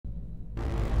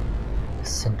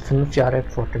Es sind 5 Jahre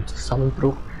vor dem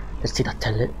Zusammenbruch der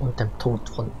Zitadelle und dem Tod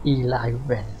von Eli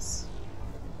Vance.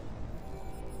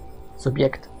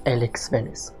 Subjekt Alyx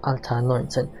Vance, Alter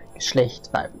 19,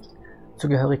 Geschlecht weiblich,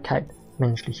 Zugehörigkeit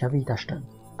menschlicher Widerstand,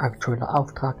 aktueller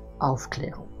Auftrag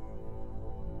Aufklärung.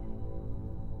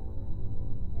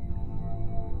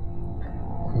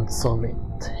 Und somit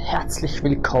herzlich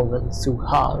willkommen zu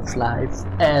Half-Life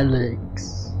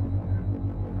Alyx.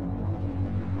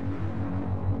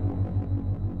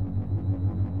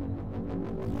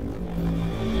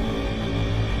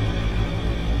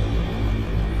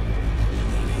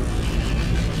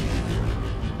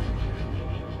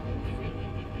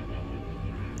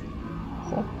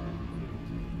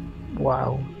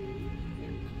 Wow.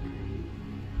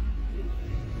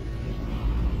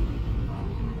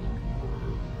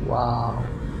 Wow.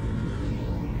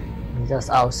 Wie das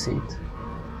aussieht.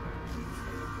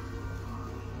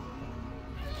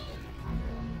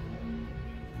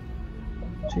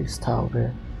 Tschüss,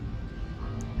 Taube.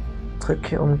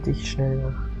 Drücke um dich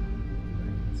schnell.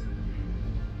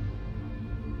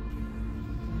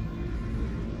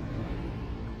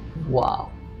 Wow.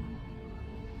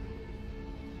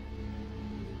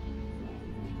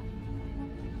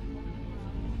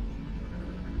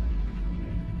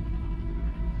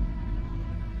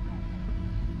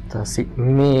 Das sieht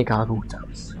mega gut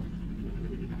aus.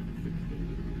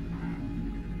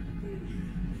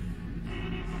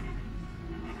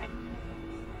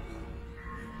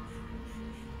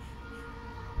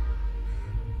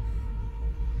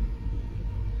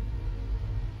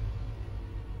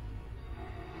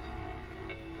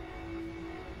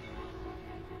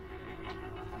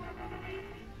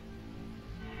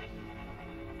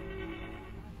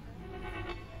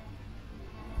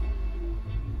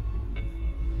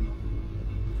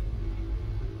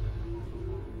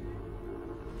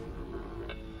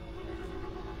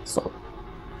 So.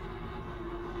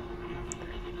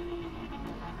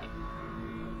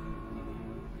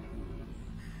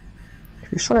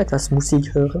 Ich will schon etwas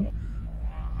Musik hören.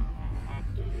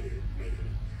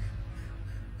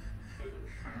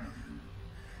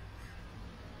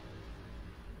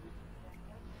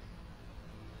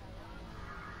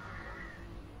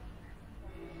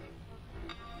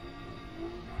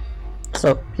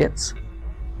 So, jetzt.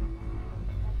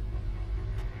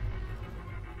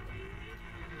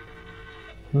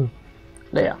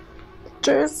 Leer.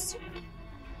 Tschüss.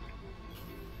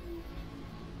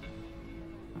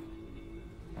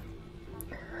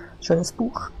 Schönes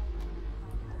Buch.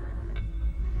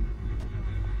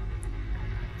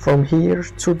 From here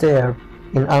to there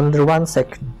in under 1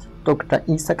 second. Dr.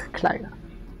 Isaac Kleiner.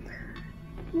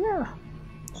 Ja,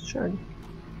 schön.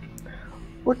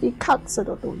 Und die Katze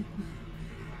dort unten.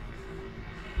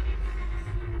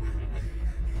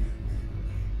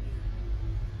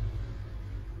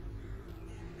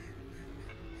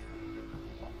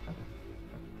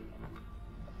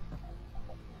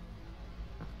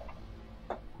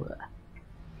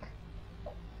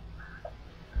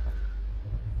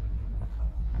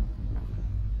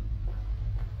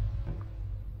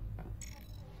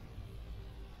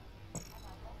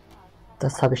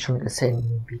 Das habe ich schon gesehen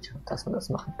im Video, dass man das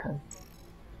machen kann.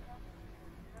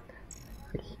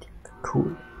 Richtig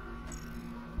cool.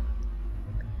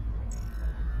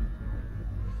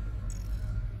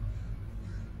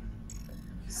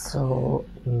 So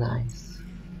nice.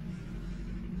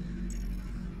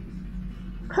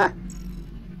 Ha!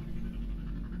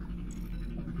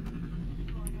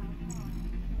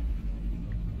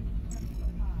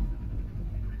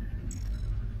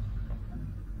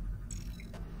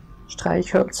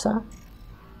 Streichhölzer.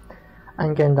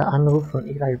 Eingehender Anruf von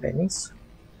Eli Vance.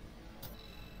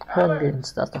 Hören wir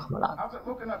uns das doch mal an.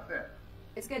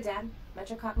 It's good, Dad.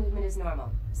 Metrocop movement is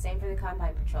normal. Same for the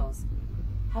Combine patrols.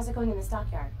 How's it going in the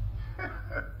stockyard?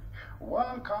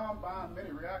 One Combine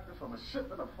mini reactor from a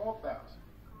shipment of 4,000.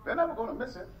 They're never going to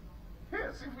miss it.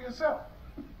 Here, see for yourself.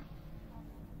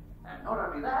 And not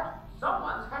only that,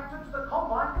 someone's hacked into the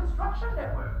Combine construction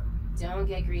network. Don't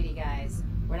get greedy, guys.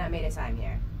 We're not made of time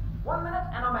here. 1 minute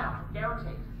and I'm out,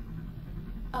 guaranteed.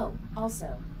 Oh,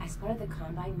 also, I spotted the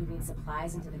Combine moving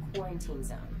supplies into the quarantine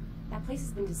zone. That place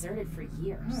has been deserted for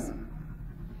years.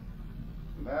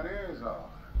 That is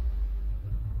odd.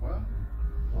 Well,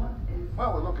 What is...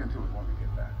 we'll look into it when we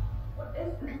get back. What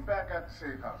is this? Meet back at the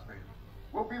safe house, baby.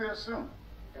 We'll be there soon.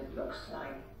 It looks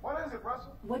like... What is it,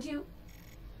 Russell? Would you...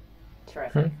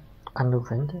 Terrific.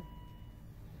 Anrufende.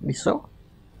 Wieso?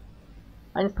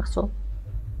 Einfach so.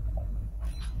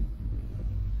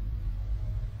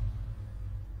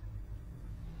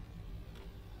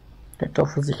 Der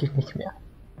offensichtlich nicht mehr.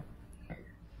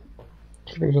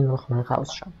 Ich will hier noch mal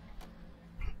rausschauen.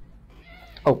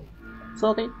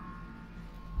 Sorry.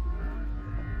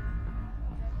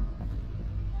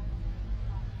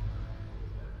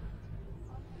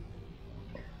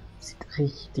 Sieht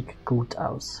richtig gut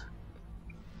aus.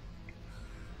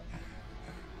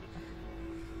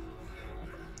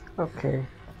 Okay,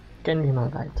 gehen wir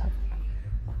mal weiter.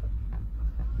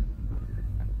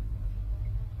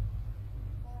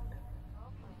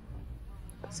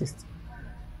 Das ist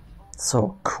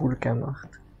so cool gemacht.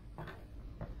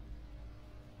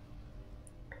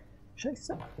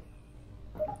 Scheiße.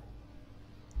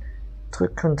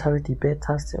 Drücke und halte die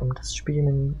B-Taste, um das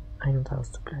Spielmenü ein- und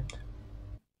auszublenden.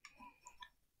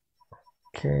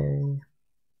 Okay.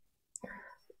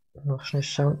 Noch schnell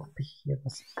schauen, ob ich hier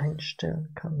was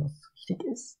einstellen kann, was richtig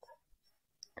ist.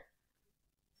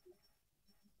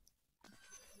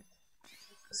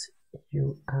 Das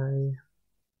UI.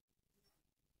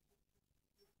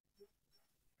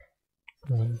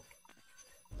 Nee.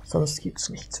 Sonst gibt's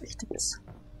nichts Wichtiges.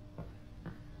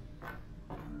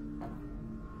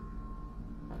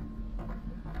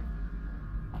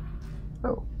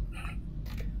 Oh.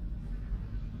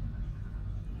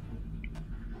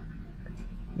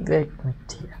 Weg mit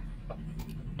dir.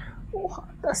 Oh,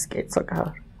 das geht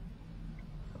sogar.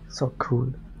 So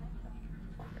cool.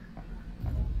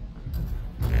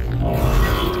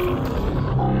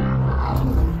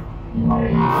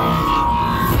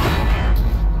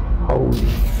 Holy.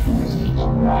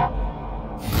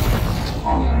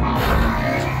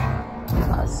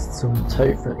 Was zum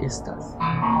Teufel ist das?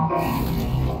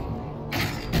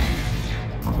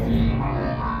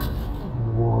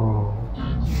 Wow.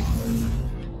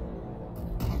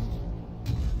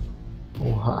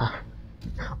 Oha.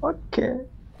 Okay.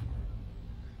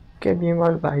 Gehen wir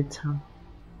mal weiter.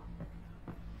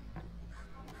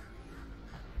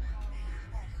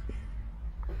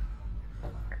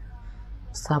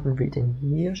 Was haben wir denn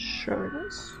hier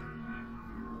Schönes?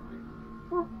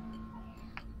 Hm.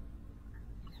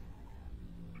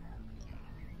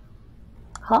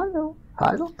 Hallo,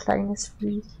 hallo kleines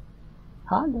Viech.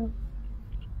 Hallo.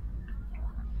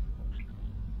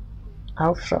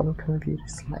 Aufschrauben können wir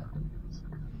es leider nicht.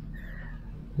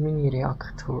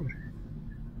 Mini-Reaktor.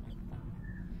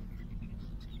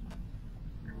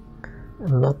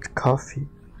 Not Coffee.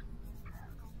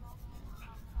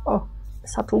 Oh,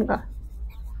 es hat Hunger.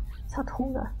 Es hat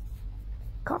Hunger.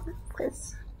 Komm,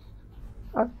 friss.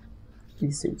 Oh,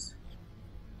 wie süß.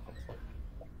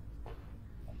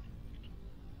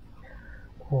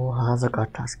 Oha, sogar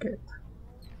das geht.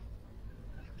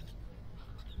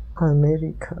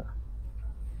 Amerika.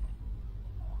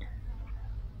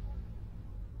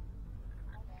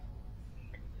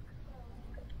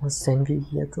 Was sehen wir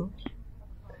hier durch?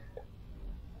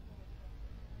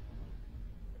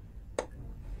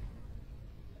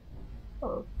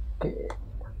 Okay.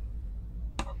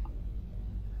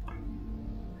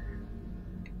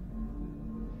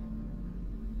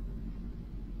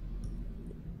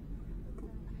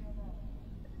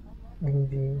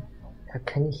 Irgendwie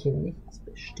erkenne ich hier nichts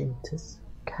Bestimmtes.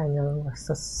 Keine Ahnung, was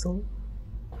das soll.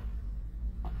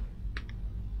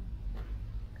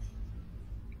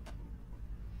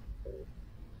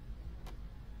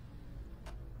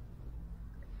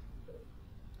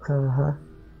 Aha.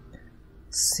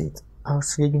 Sieht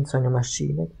aus wie so eine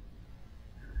Maschine.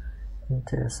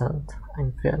 Interessant.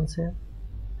 Ein Fernseher,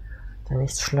 der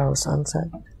nichts Schlaues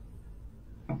anzeigt.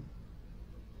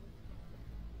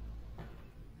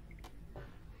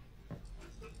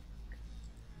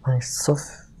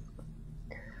 Das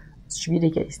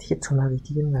Schwierige ist hier zu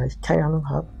navigieren, weil ich keine Ahnung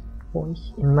habe, wo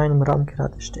ich in meinem Raum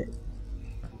gerade stehe.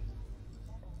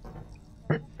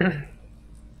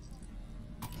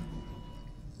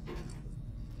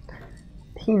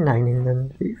 Hinein in den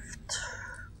Lift.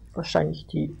 Wahrscheinlich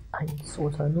die 1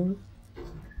 oder 0.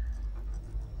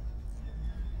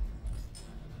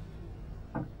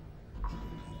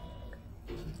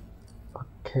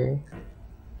 Okay.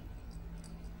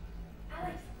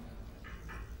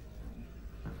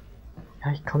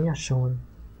 Ja, ich komme ja schon.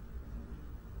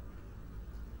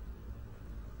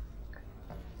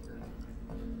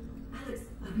 Alyx,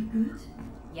 are we good?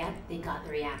 Yep, they got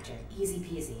the reactor. Easy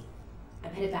peasy.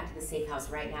 I'm headed back to the safe house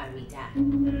right now to meet Dad.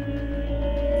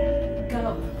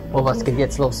 Go. Oh, was geht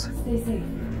jetzt los? Stay safe.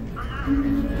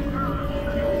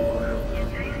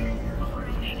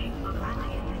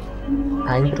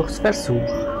 Einbruchsversuch.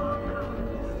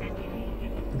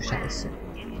 Du Scheiße.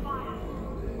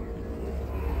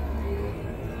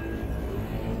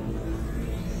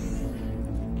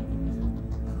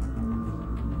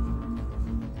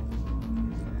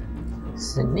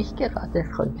 Sie sehen nicht gerade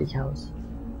freundlich aus.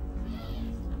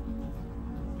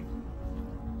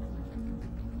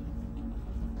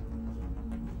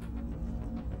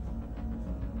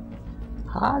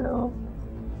 Hallo.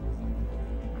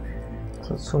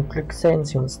 So, zum Glück sehen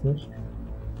sie uns nicht.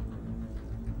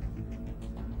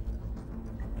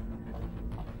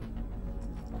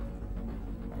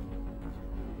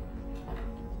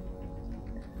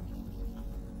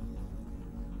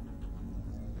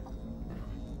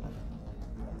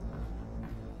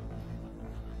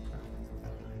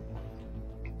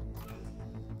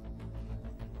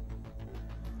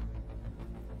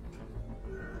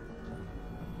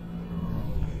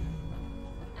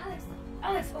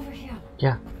 Alyx, over here.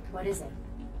 Ja. What is it?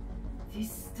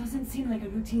 This doesn't seem like a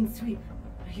routine sweep.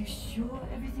 Are you sure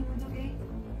everything went okay?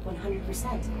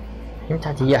 100%.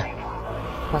 Hinter dir.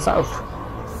 Pass auf.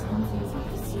 Something's with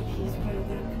the CP's right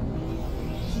there.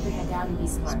 Keep your head down and be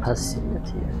Was smart. passiert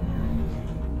hier?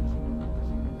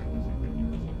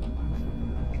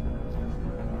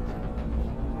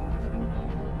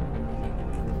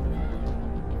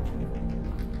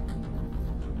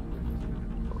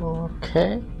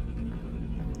 Okay.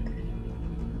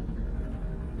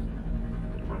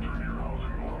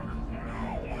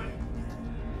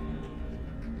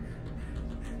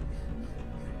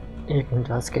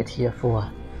 Irgendwas geht hier vor.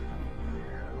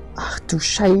 Ach du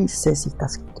Scheiße, sieht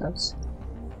das gut aus.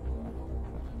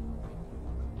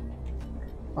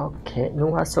 Okay,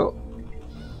 nur so.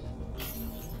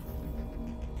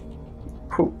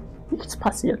 Puh, nichts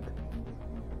passiert.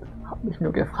 Hab mich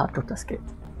nur gefragt, ob das geht.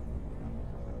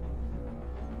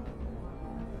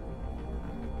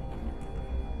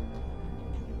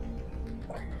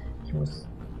 Ich muss.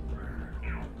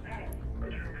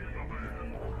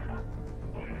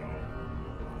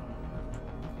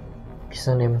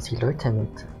 Wieso nehmen sie Leute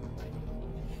mit?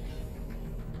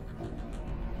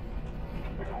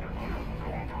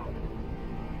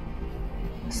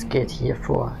 Es geht hier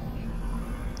vor.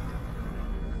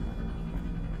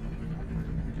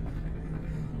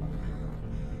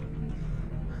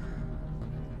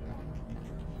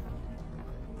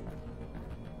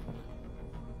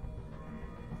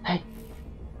 Hey.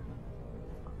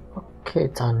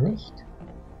 Okay, dann nicht.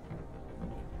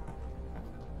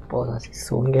 Boah, das ist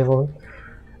so ungewohnt.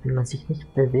 Wenn man sich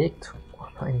nicht bewegt,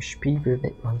 aber im Spiel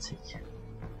bewegt man sich.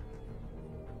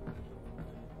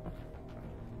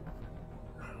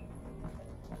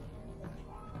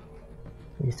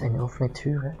 Hier ist eine offene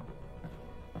Türe.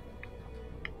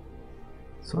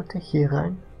 Sollte ich hier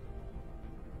rein?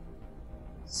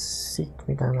 Sieht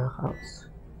mir danach aus.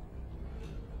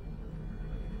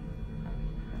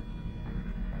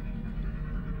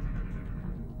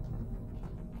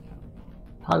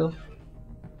 Hallo?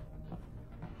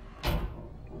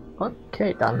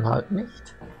 Okay, dann halt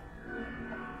nicht.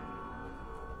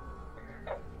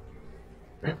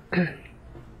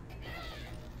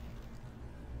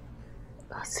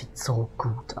 Das sieht so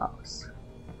gut aus.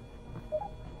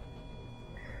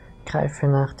 Greife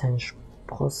nach den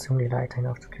Sprossen, um die Leiter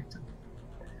hinaufzuklettern.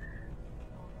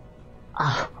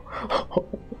 Ah.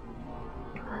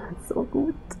 So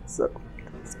gut, so gut,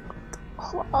 so gut.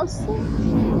 Oh,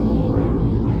 awesome.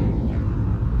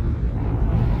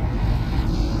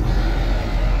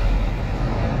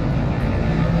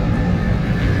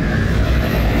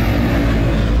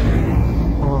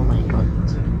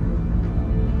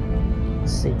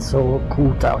 Sieht so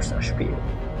gut aus, das Spiel.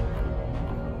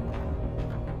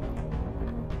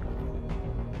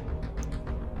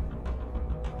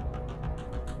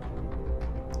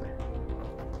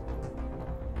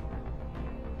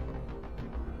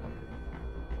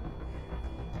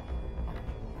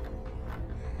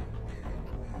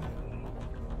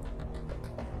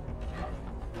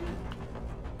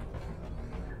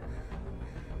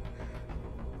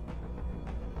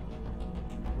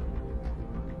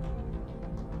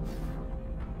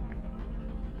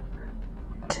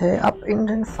 Okay, ab in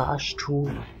den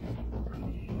Fahrstuhl.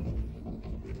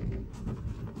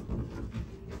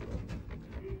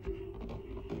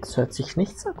 Das hört sich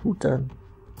nicht so gut an.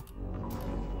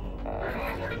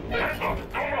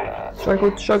 Schon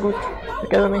gut, schon gut.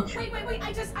 Vergesse mich. Wait,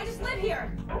 I just live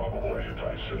here.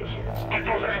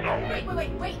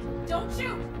 Wait, don't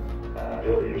shoot.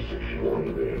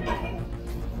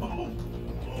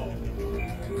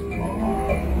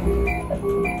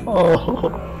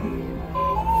 Oh.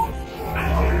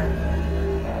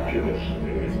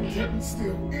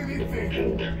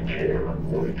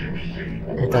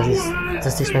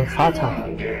 Das ist mein Vater.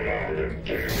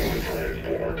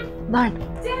 Nein.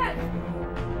 Dad!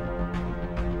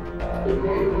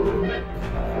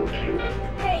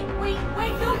 Hey, wait,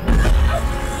 no!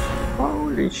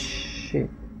 Holy shit.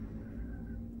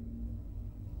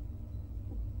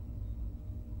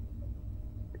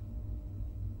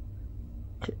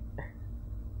 Okay.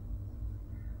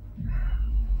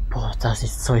 Boah, das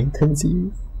ist so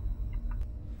intensiv.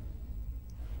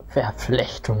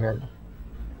 Verflechtungen.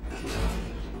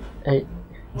 Ey,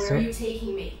 Where wieso? are you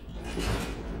taking me?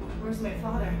 Where's my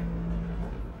father?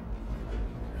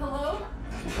 Hello?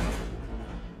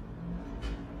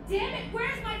 Damn it,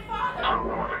 where's my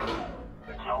father?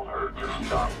 Tell her to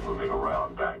stop moving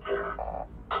around back there.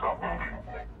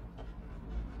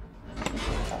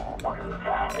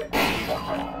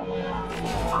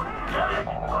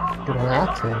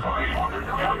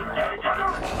 Granate.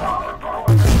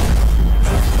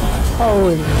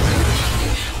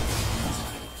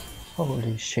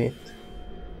 Holy shit.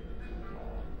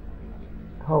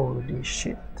 Holy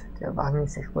shit. Der Wagen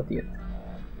ist explodiert.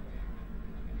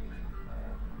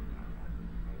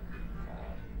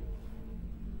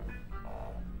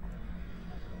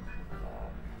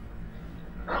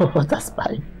 Oh, das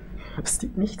Bein. Das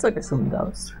sieht nicht so gesund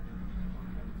aus.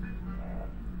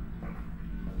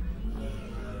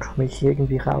 Komme ich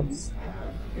irgendwie raus?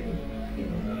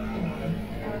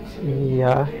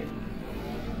 Ja.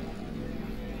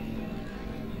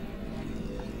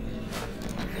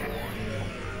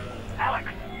 Alyx,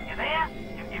 you there?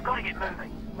 You've got to get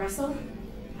moving. Russell?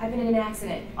 I've been in an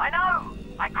accident. I know!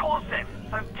 I caused it,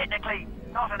 so technically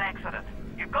not an accident.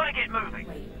 You've got to get moving.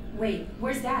 Wait,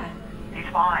 where's Dad? He's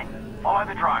fine. Follow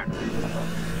the drone.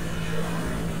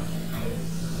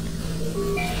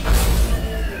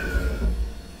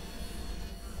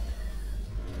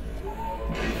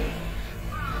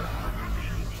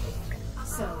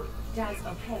 So, Dad's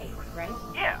okay, right?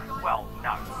 Yeah, well,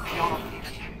 no. To be honest, he's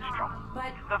in huge trouble.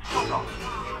 But The fuck off. He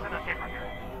was in a separate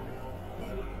room.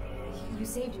 you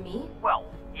saved me? Well,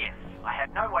 yes. I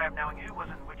had no way of knowing who was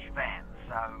in which van,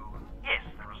 so yes,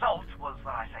 the result was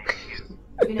that I saved you.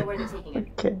 You know where they're taking him.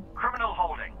 Okay. Criminal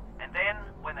holding, and then,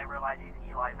 when they realized he's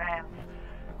Eli Vance,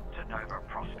 to Nova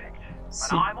Prospect.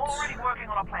 But I'm already working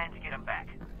on a plan to get him back.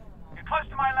 You're close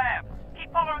to my lab.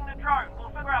 Keep following the drone. We'll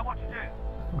figure out what to do.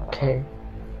 Okay.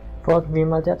 Folgen wir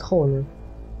mal der Drohne.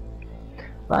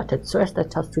 Warte, zuerst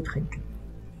etwas zu trinken.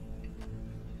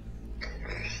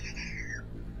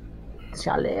 Ist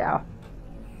ja leer.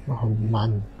 Oh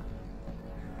Mann.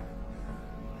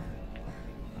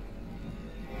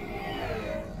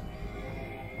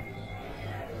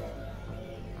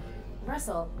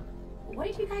 Russell, what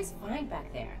did you guys find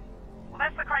back there? Well,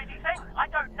 that's the crazy thing. I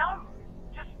don't know.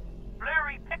 Just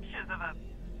blurry pictures of a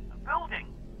building.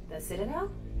 The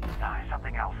Citadel? No,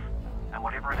 something else. And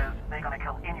whatever it is, they're gonna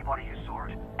kill anybody who saw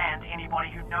it. And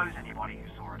anybody who knows anybody who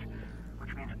saw it.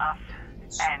 Which means us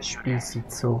and your Spiel dad.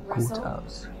 sieht so gut Russell?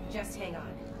 aus. Just hang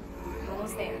on.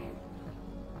 Almost there.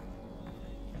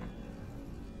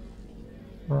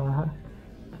 Aha.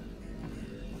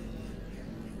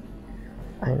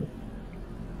 Ein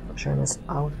schönes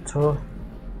Auto.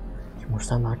 Ich muss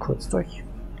da mal kurz durch.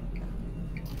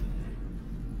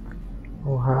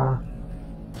 Oha.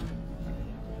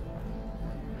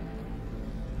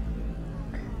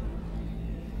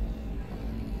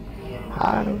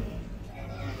 Hallo.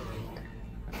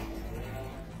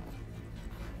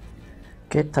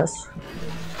 Geht das?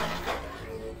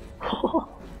 Hui.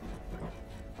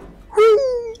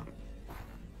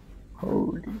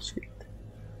 Holy shit.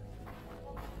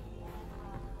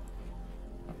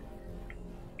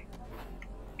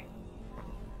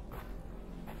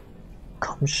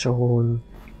 Komm schon.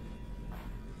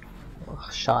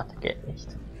 Ach, schade, geht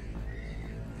nicht.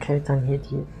 Okay, dann hier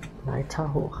die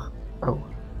Leiter hoch. Oh.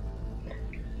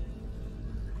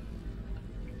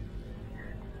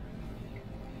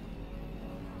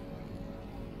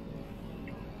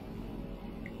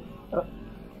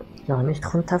 Ja,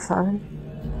 nicht runterfallen.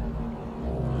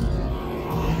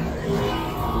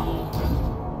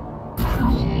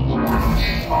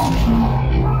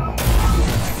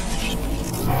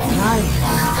 Nein!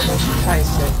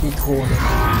 Scheiße, die Drohne.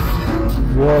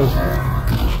 Wow.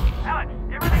 Alyx,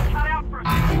 everything cut out for a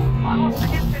second. I lost the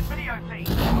headset video feed.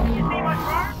 Can you see my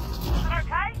drone? Is it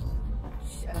okay?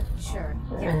 Sure.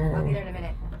 Yeah, I'll be there in a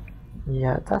minute.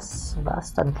 Ja, das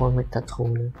war's dann wohl mit der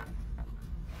Drohne.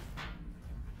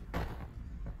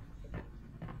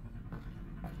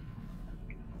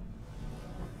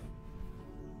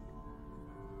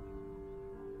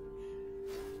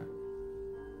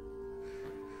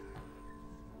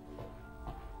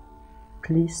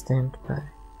 Please stand by.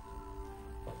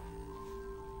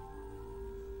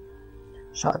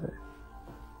 Schade.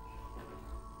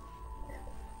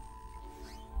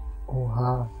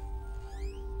 Oha.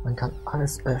 Man kann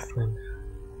alles öffnen.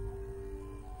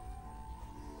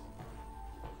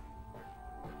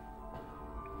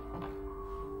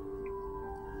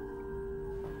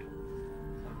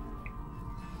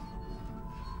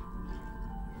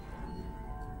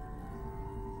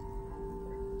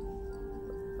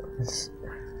 Das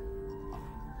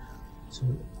so.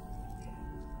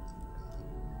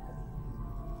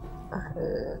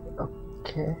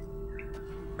 Okay.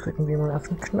 Drücken wir mal auf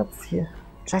den Knopf hier.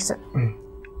 Scheiße.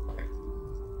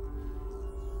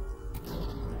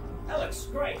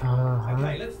 Alyx, great.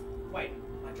 Okay, let's wait.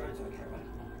 My drone's okay,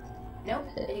 right? Nope,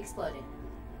 it exploded.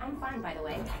 I'm fine, by the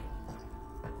way.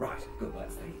 Right, good.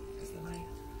 That's the main.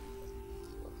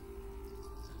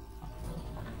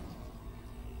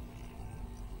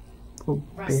 Wo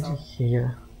bin ich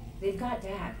hier? They've got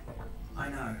Dad. I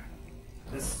know.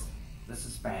 This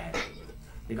is bad.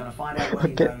 They're gonna find out where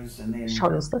he goes, and then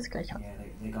Schauen uns das gleich an. yeah,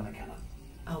 they're gonna kill him.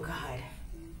 Oh God.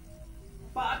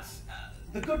 But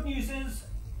the good news is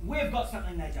we've got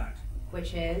something they don't.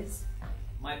 Which is?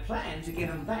 My plan to get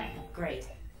him back. Great.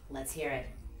 Let's hear it.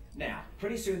 Now,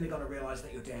 pretty soon they're gonna realize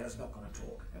that your dad is not gonna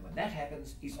talk, and when that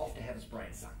happens, he's off to have his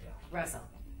brain sucked out. Russell.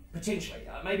 Potentially,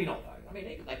 maybe not though. I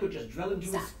mean, they could just drill into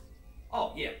Stop. his.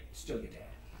 Oh yeah, still your dad.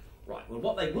 Right. Well,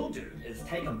 what they will do is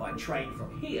take him by train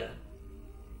from here.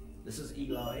 This is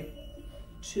Eli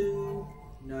to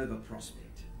Nova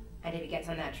Prospect. And if he gets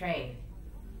on that train,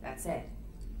 that's it,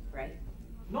 right?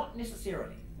 Not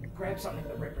necessarily. Grab something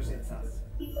that represents us.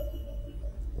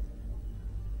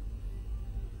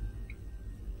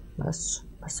 Was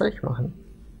soll ich machen?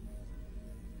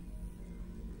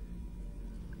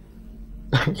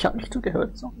 Ich habe nicht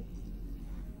zugehört, so.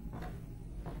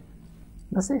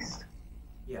 Was ist?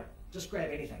 Yeah, just grab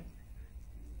anything.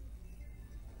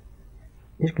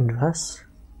 Irgendwas?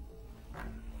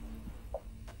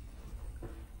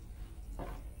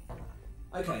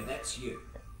 Okay, that's you.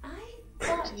 I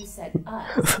thought you said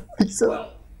us. Wieso?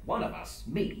 Well, one of us,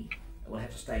 me, will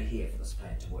have to stay here for this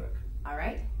plan to work. All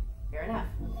right, fair enough.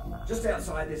 Just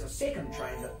outside, there's a second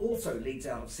train that also leads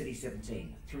out of City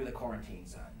 17 through the quarantine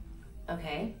zone.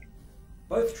 Okay.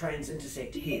 Both trains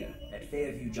intersect here at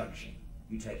Fairview Junction.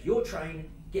 You take your train,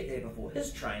 get there before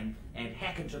his train, and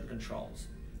hack into the controls.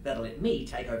 That'll let me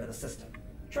take over the system.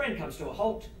 Train comes to a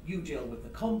halt, you deal with the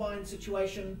Combine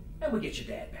situation, and we get your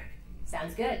dad back.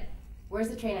 Sounds good. Where's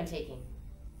the train I'm taking?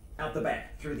 Out the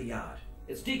back, through the yard.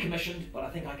 It's decommissioned, but I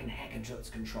think I can hack into its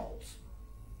controls.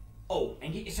 Oh,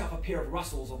 and get yourself a pair of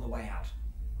Russells on the way out.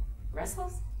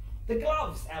 Russells? The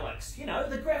gloves, Alyx. You know,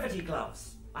 the gravity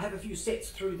gloves. I have a few sets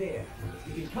through there.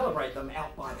 You can calibrate them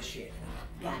out by the shed.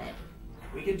 Got it.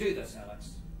 We can do this,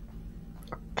 Alyx.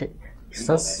 Okay. Ist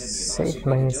das safe,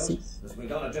 meine Sicht? We're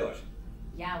gonna do it.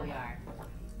 Yeah, we are.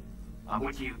 I'm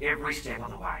with you every step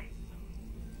of the way.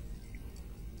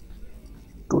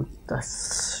 Gut,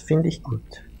 das finde ich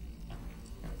gut.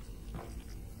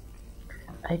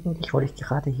 Eigentlich wollte ich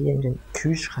gerade hier in den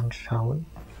Kühlschrank schauen.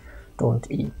 Don't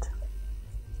eat.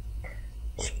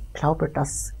 Ich glaube,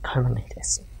 das kann man nicht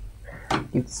essen.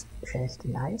 Gibt's vielleicht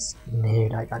Eis? Nee,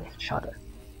 leider nicht. Schade.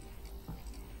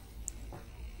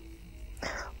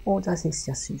 Oh, das ist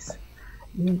ja süß.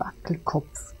 Ein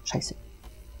Wackelkopf. Scheiße.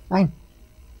 Nein.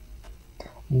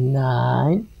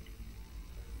 Nein.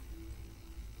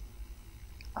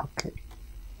 Okay.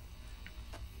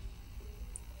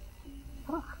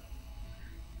 Ach.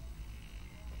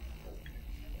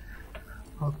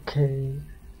 Okay.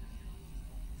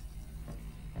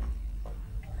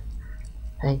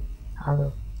 Hey,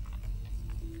 hallo.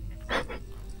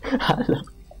 Hallo.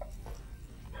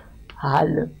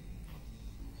 Hallo.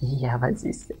 Ja, was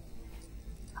ist denn?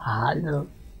 Hallo.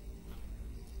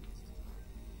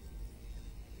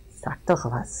 Sag doch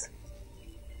was.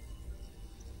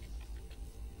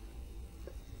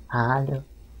 Hallo.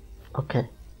 Okay.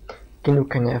 Genug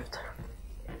genervt.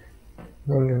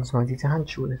 Nehmen wir uns mal diese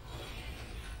Handschuhe.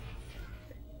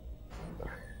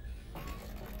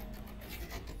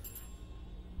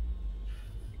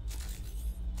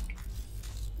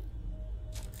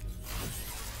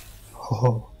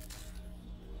 Oh.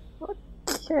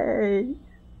 Okay.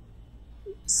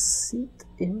 Sieht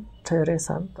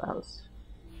interessant aus.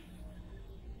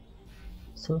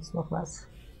 Sonst noch was?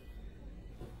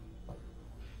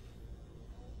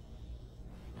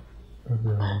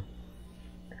 Nein.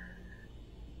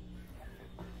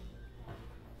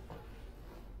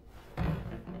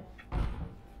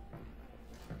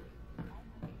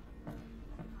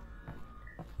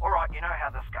 Alright, you know how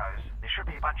this goes. There should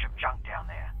be a bunch of junk down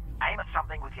there. Aim at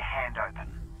something with your hand open.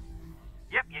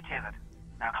 Yep, you're tethered.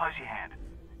 Now close your hand.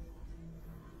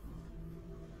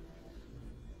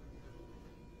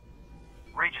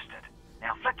 Registered.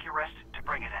 Now flick your wrist to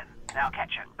bring it in. Now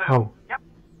catch it. Boom. Oh. Yep.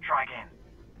 Try again.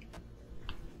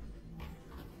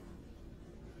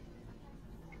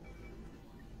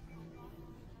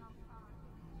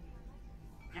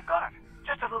 You've got it.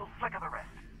 Just a little flick of the wrist.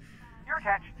 You're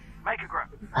attached. Make a grip.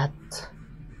 What?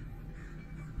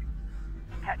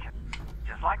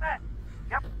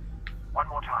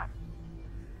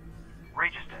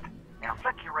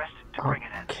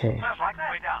 Okay. Looks like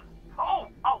we're done. Oh,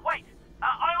 wait.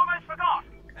 I almost forgot.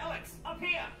 Alyx, up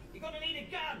here! You're gonna need a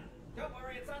gun! Don't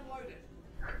worry, it's unloaded.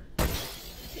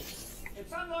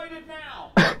 It's unloaded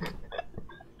now!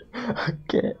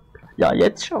 Okay. Ja,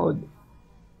 jetzt schon.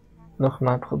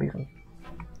 Nochmal probieren.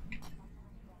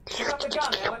 You got the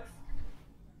gun, Alyx?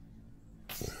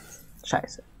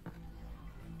 Scheiße.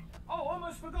 Oh,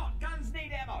 almost forgot. Guns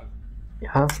need ammo.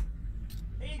 Ja.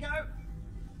 Here you go.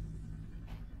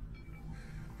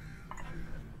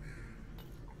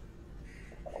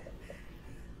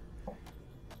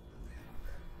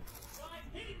 Right,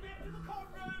 heading back to the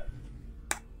courtroom.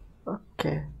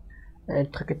 Okay.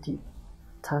 Drücke die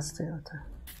Taste, Alter.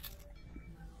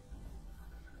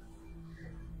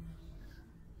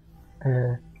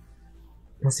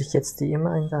 Muss ich jetzt die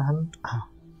immer in der Hand?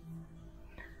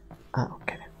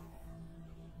 Okay.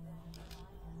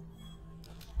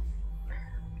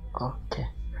 Okay.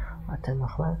 Warte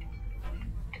nochmal.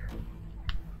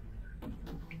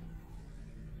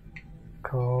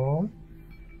 Komm.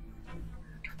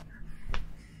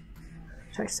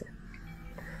 Scheiße.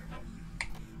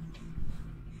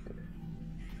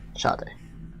 Schade.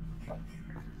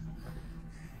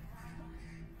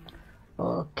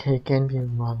 Okay, gehen wir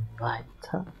mal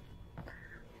weiter.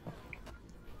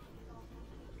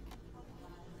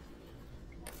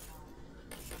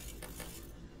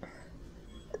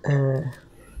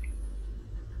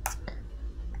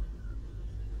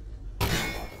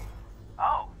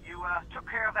 Oh, you took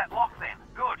care of that lock then.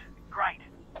 Good. Great.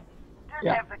 Didn't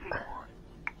Yeah. have the key for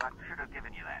it, but should have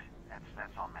given you that.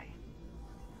 That's on me.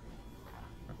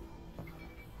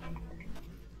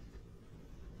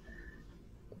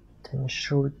 Den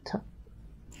Schulter.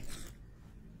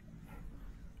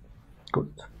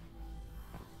 Gut.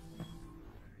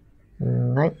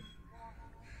 Nein.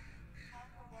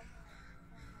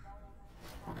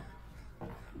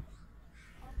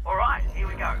 Alright, here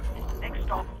we go. Next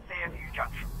stop, Fairview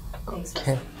Junction.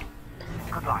 Okay.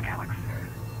 Good luck, Alyx.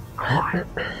 Quiet.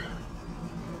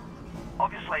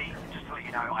 Obviously, just to let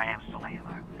you know, I am still here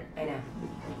though. I know.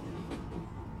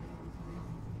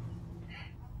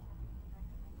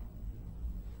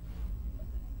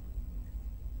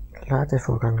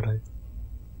 Ladevorgang läuft.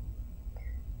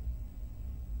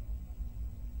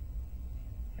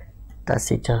 Das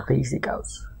sieht ja riesig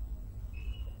aus.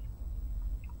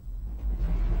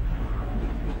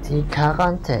 Die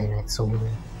Quarantänezone.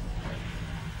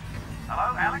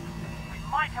 Hello, Alyx? We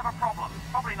might have a problem.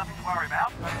 Probably nothing to worry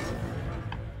about, but...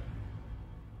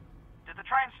 Did the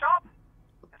train stop?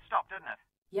 It stopped, didn't it?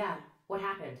 Yeah, what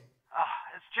happened?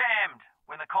 It's jammed.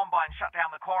 When the Combine shut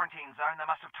down the quarantine zone, they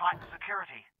must have tightened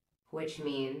security. Which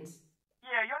means?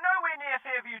 Yeah, you're nowhere near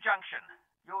Fairview Junction.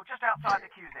 You're just outside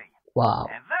the QZ. Wow.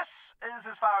 And this is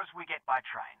as far as we get by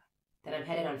train. Then I'm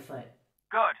headed on foot.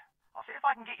 Good. I'll see if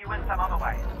I can get you in some other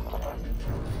way.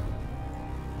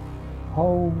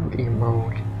 Holy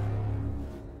moly.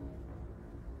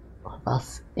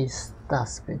 Was ist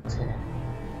das bitte?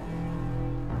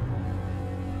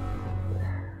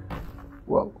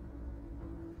 Wow.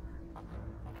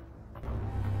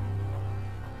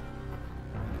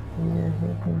 Hier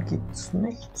hinten gibt's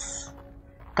nichts.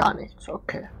 Gar nichts,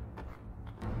 okay.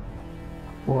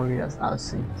 Oh, wie das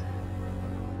aussieht.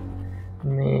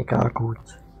 Mega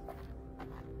gut.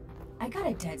 I got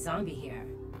a dead zombie here.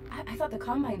 I thought the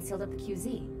Combine sealed up the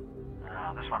QZ.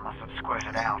 Oh, this one must have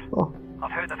squirted out. Oh,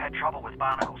 I've heard they've had trouble with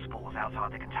barnacle spores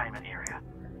outside the containment area.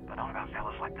 But not about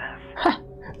fellas like this.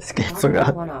 es geht I'll sogar.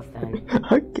 take one off then.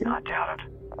 Okay. I doubt it.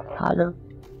 Hallo.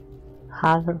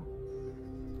 Hallo.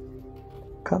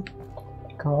 Komm.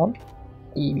 Komm.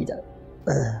 Wieder.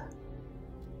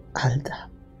 Alter.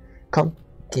 Komm.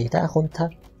 Geh da runter.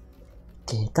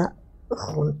 Geh da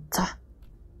runter.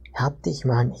 Hab dich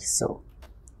mal nicht so.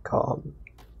 Komm.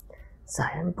 Sei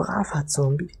ein braver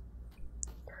Zombie.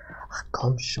 Ach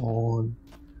komm schon.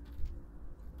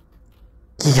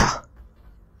 Ja.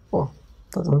 Oh,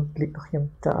 dort unten liegt noch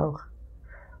jemand. Da auch.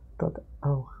 Dort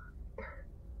auch.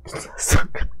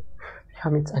 Wir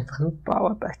haben jetzt einfach einen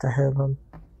Bauarbeiterhelm an.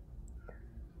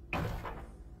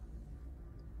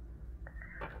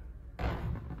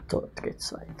 Dort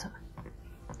geht's weiter.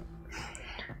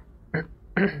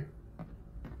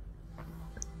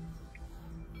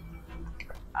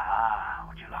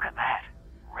 Would you look at that?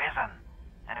 Resin.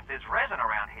 And if there's resin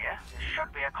around here, there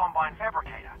should be a Combine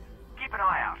fabricator. Keep an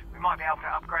eye out. We might be able to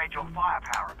upgrade your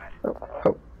firepower a bit.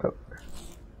 Oh.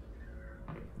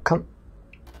 Komm.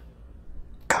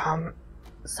 Komm.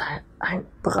 Sei ein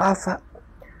braver.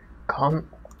 Komm.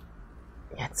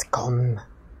 Jetzt komm.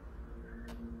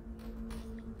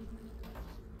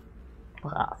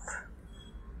 Brav.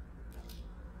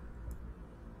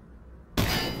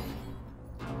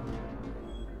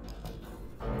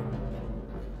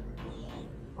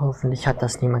 Hoffentlich hat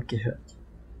das niemand gehört.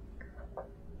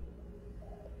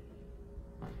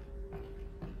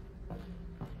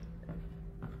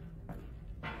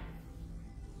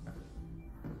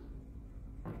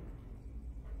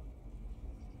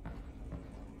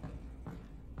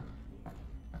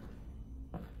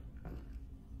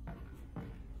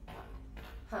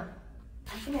 Huh.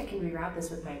 I think I can reroute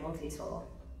this with my multi-tool.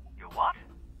 Your what?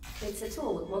 It's a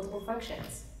tool with multiple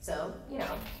functions. So, you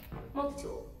know,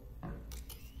 multi-tool.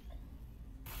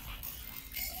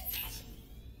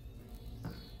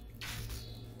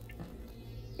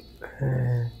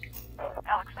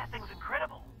 Alyx, that thing's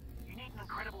incredible. You need an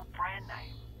incredible brand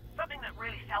name. Something that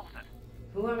really sells it.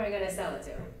 Who am I gonna sell it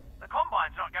to? The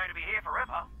Combine's not going to be here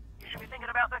forever. You should be thinking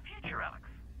about the future, Alyx.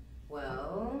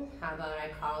 Well, how about I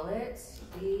call it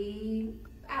the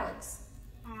Alyx?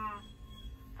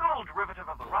 It's a little derivative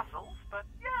of the Russells, but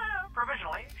yeah,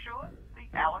 provisionally, sure. The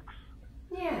Alyx.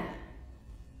 Yeah,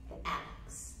 the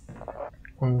Alyx.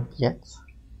 Und jetzt?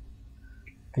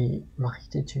 Wie mache ich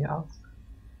die Tür auf?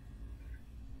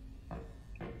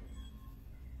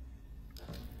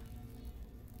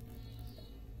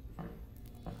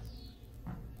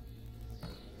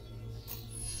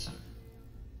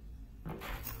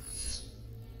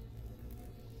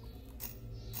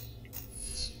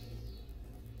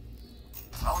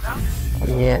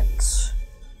 Jetzt.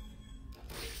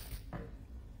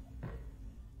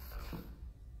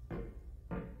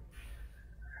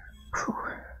 Puh.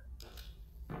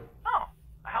 Oh,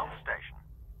 a health station.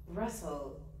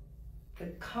 Russell, the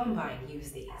Combine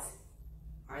use these.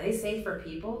 Are they safe for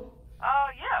people?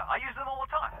 Yeah, I use them all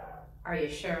the time. Are you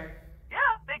sure?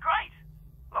 Yeah, they're great.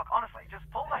 Look, honestly, just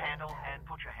pull the handle and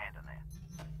put your hand in there.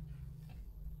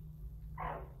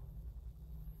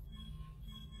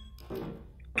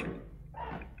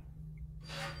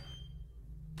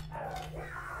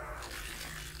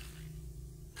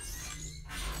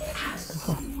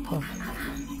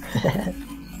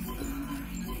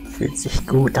 Fühlt sich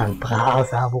gut an,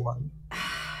 braver Wurm.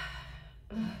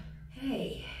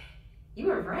 Hey, you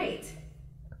were right.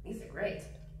 These are great.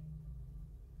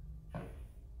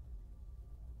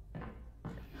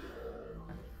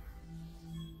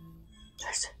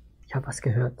 Scheiße, ich habe was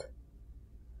gehört.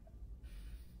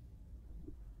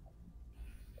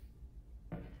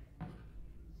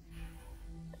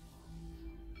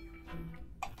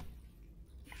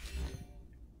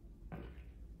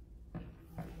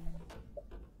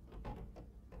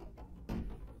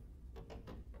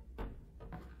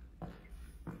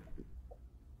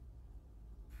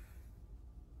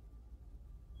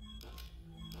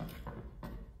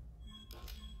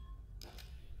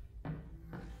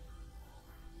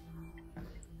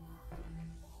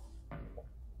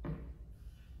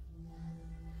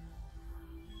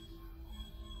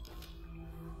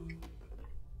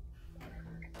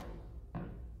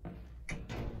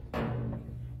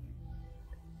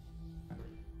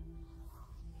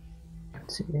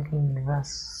 Gibt's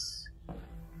irgendwas,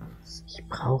 was ich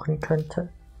brauchen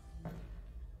könnte?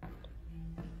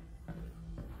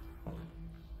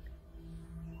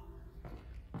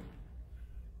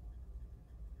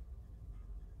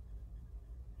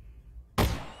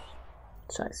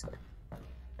 Scheiße.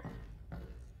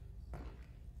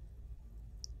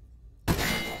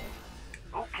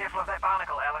 Oh, careful of that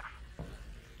barnacle, Alyx.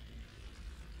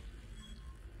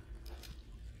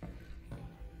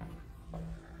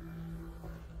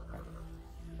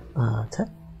 Warte.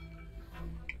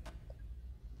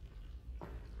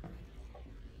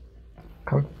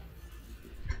 Komm.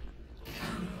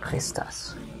 Friss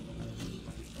das.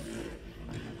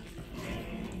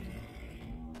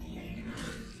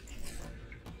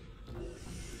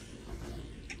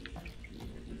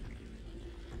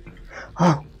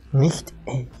 Oh, nicht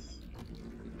ich.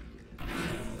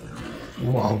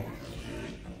 Wow.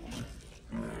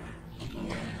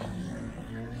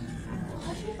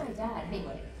 How'd you meet my dad,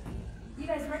 anyway? You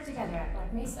guys work together at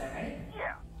Black Mesa, right?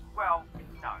 Yeah, well,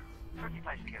 no. Tricky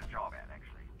place to get a job at,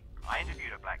 actually. I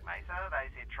interviewed at Black Mesa. They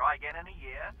said try again in a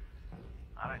year.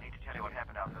 I don't need to tell you what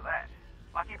happened after that.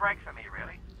 Lucky break for me,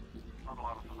 really. Not a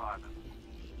lot of survivors.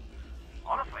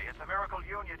 Honestly, it's a miracle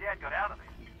you and your dad got out of there.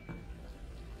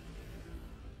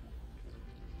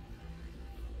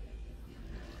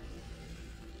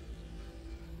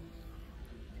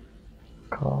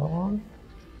 Komm.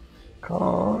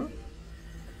 Komm.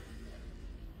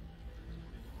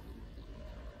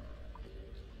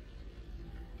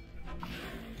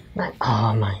 Nein,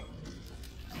 oh nein.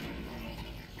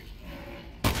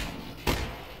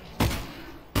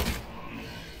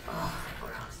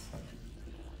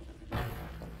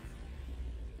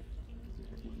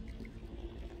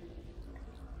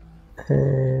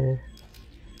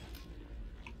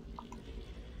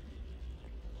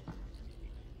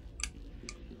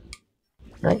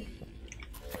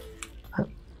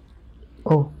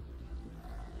 Oh.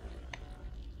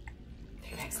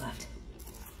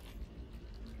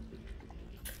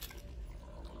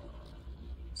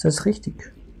 Ist das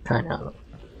richtig? Keine Ahnung.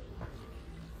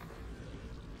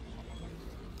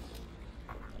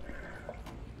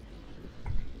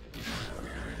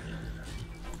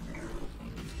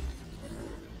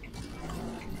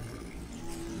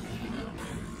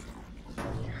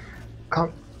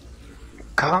 Komm.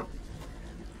 Komm.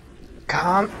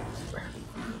 Komm.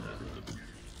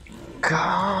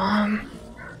 Komm.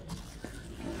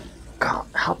 Komm,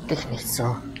 hab dich nicht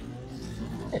so.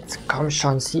 Jetzt komm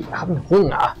schon, sie haben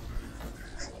Hunger.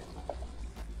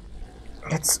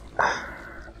 Jetzt.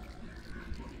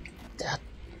 Der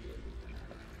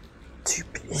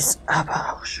Typ ist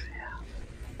aber auch schwer.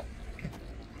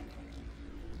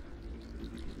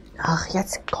 Ach,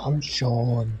 jetzt komm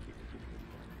schon.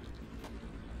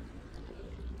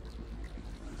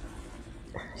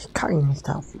 Ich kann ihn nicht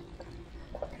aufheben.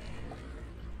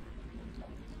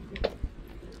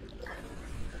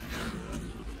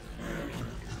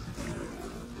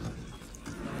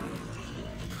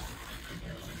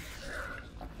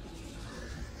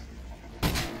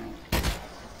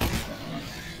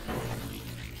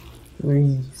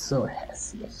 Wie so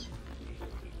hässlich.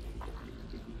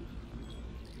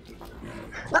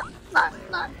 Nein, nein,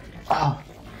 nein. Oh.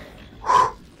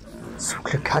 Zum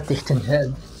Glück hatte ich den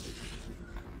Helm.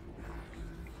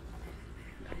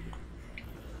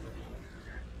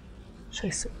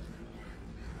 Scheiße.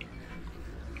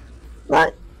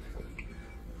 Nein.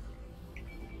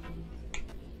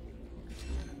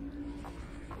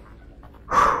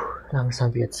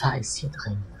 Langsam wird's heiß hier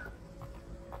drin.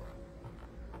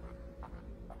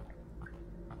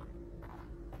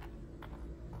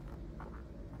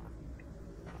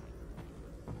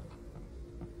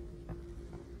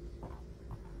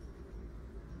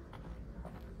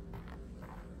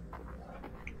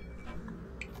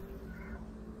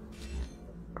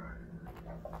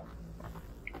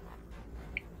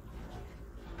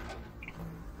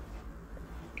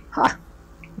 Ha,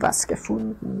 was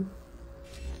gefunden.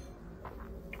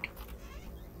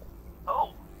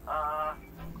 Oh,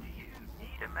 do you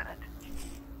need a minute?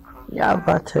 Ja,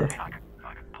 warte.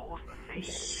 I could pause the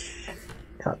scene.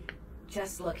 Ja.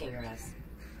 Just looking, Russ.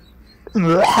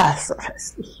 So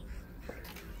hässlich.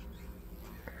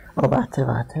 Oh, warte,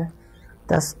 warte.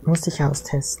 Das muss ich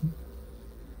austesten.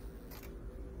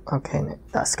 Okay, ne,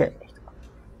 das geht nicht.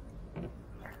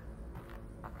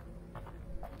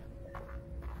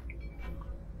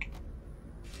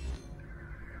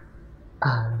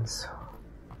 Also.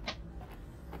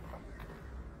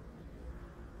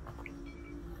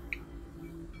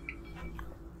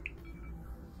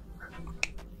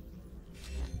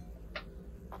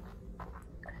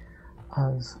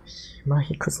 Also, ich mache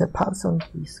hier kurz eine Pause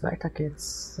und wie es weitergeht,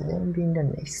 sehen wir in der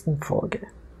nächsten Folge.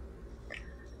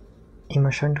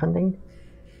 Immer schön dran denken.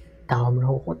 Daumen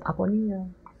hoch und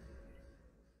abonnieren.